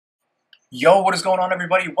Yo, what is going on,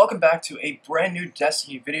 everybody? Welcome back to a brand new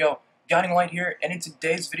Destiny video. Guiding Light here, and in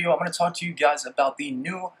today's video I'm going to talk to you guys about the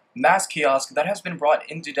new mask kiosk that has been brought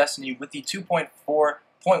into Destiny with the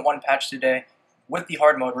 2.4.1 patch today with the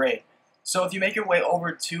hard mode raid. So if you make your way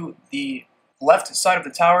over to the left side of the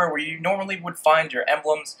tower where you normally would find your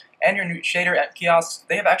emblems and your new shader at kiosks,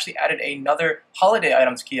 they have actually added another holiday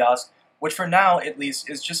items kiosk, which for now at least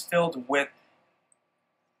is just filled with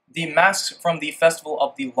the masks from the Festival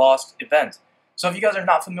of the Lost event. So if you guys are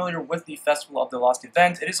not familiar with the Festival of the Lost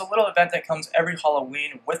event, it is a little event that comes every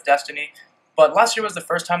Halloween with Destiny, but last year was the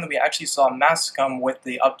first time that we actually saw masks come with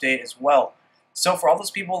the update as well. So for all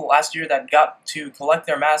those people last year that got to collect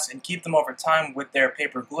their masks and keep them over time with their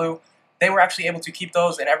paper glue, they were actually able to keep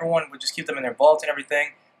those, and everyone would just keep them in their vault and everything.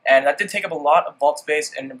 And that did take up a lot of vault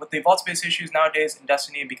space, and with the vault space issues nowadays in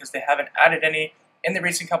Destiny, because they haven't added any in the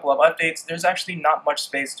recent couple of updates, there's actually not much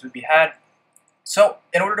space to be had. So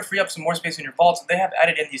in order to free up some more space in your vaults, they have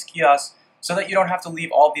added in these kiosks so that you don't have to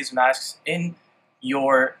leave all these masks in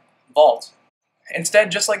your vault.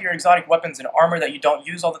 Instead, just like your exotic weapons and armor that you don't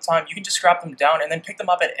use all the time, you can just scrap them down and then pick them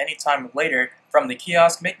up at any time later from the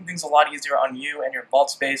kiosk, making things a lot easier on you and your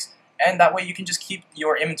vault space. And that way you can just keep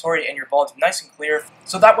your inventory and your vault nice and clear.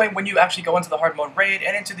 So that way when you actually go into the hard mode raid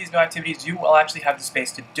and into these new activities, you will actually have the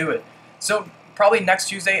space to do it. So probably next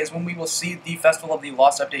Tuesday is when we will see the Festival of the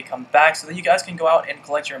Lost update come back, so that you guys can go out and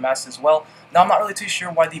collect your masks as well. Now, I'm not really too sure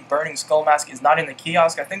why the Burning Skull mask is not in the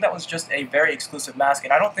kiosk. I think that was just a very exclusive mask,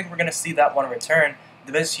 and I don't think we're going to see that one return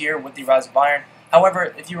this year with the Rise of Iron.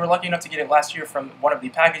 However, if you were lucky enough to get it last year from one of the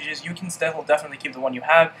packages, you can still definitely keep the one you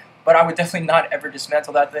have, but I would definitely not ever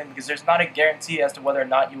dismantle that thing, because there's not a guarantee as to whether or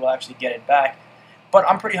not you will actually get it back. But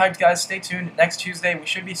I'm pretty hyped, guys. Stay tuned. Next Tuesday, we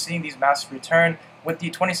should be seeing these masks return with the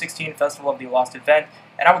 2016 Festival of the Lost event,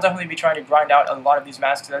 and I will definitely be trying to grind out a lot of these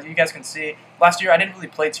masks. As you guys can see, last year I didn't really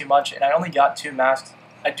play too much, and I only got 2 masks.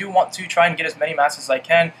 I do want to try and get as many masks as I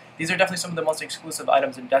can. These are definitely some of the most exclusive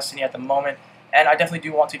items in Destiny at the moment, and I definitely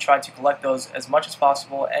do want to try to collect those as much as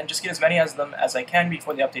possible and just get as many of them as I can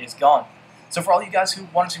before the update is gone. So for all you guys who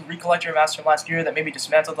wanted to recollect your masks from last year that maybe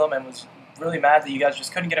dismantled them and was really mad that you guys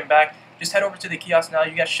just couldn't get them back, just head over to the kiosk now.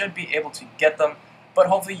 You guys should be able to get them. But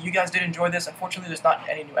hopefully you guys did enjoy this. Unfortunately, there's not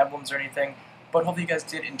any new emblems or anything, but hopefully you guys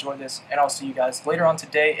did enjoy this, and I'll see you guys later on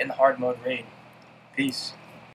today in the hard mode raid. Peace.